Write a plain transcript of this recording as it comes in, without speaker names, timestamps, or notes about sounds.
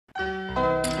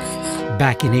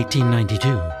back in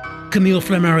 1892, Camille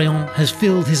Flammarion has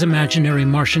filled his imaginary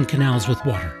Martian canals with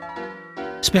water,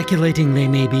 speculating they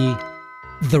may be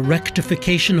the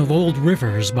rectification of old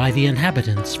rivers by the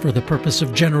inhabitants for the purpose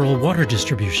of general water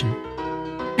distribution,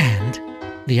 and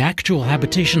the actual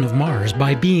habitation of Mars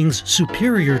by beings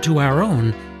superior to our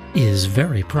own is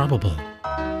very probable.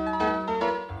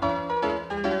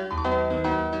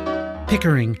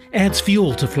 Pickering adds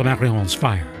fuel to Flammarion's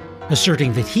fire,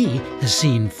 asserting that he has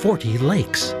seen 40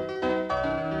 lakes.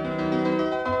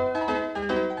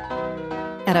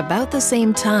 At about the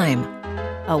same time,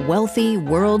 a wealthy,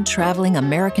 world-traveling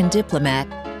American diplomat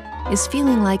is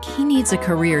feeling like he needs a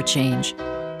career change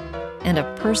and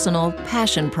a personal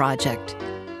passion project.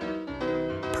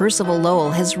 Percival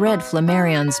Lowell has read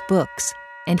Flammarion's books,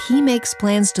 and he makes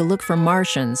plans to look for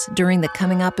Martians during the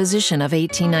coming opposition of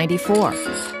 1894.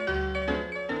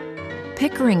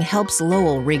 Pickering helps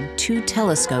Lowell rig 2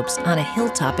 telescopes on a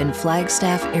hilltop in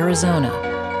Flagstaff, Arizona.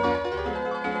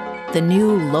 The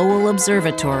new Lowell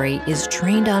Observatory is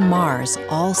trained on Mars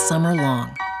all summer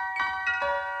long.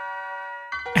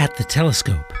 At the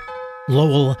telescope,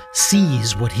 Lowell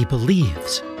sees what he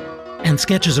believes and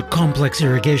sketches a complex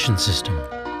irrigation system,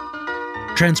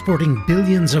 transporting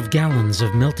billions of gallons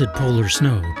of melted polar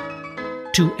snow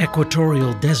to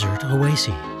equatorial desert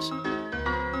oases.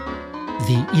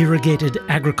 The irrigated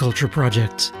agriculture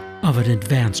projects of an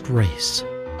advanced race.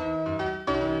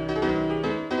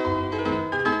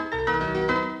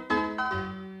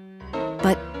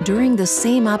 But during the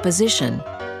same opposition,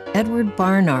 Edward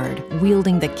Barnard,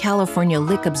 wielding the California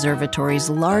Lick Observatory's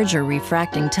larger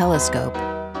refracting telescope,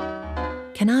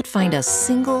 cannot find a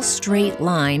single straight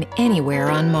line anywhere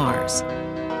on Mars.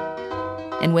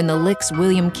 And when the Lick's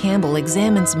William Campbell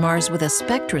examines Mars with a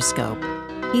spectroscope,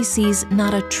 he sees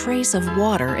not a trace of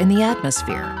water in the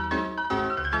atmosphere.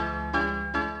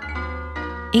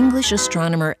 English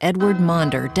astronomer Edward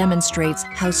Maunder demonstrates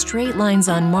how straight lines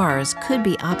on Mars could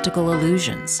be optical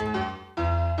illusions.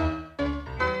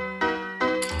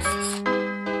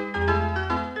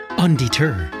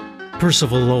 Undeterred,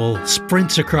 Percival Lowell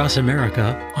sprints across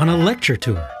America on a lecture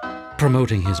tour,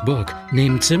 promoting his book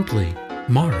named simply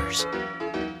Mars.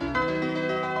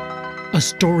 A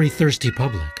story-thirsty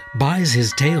public buys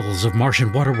his tales of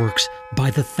Martian waterworks by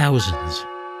the thousands.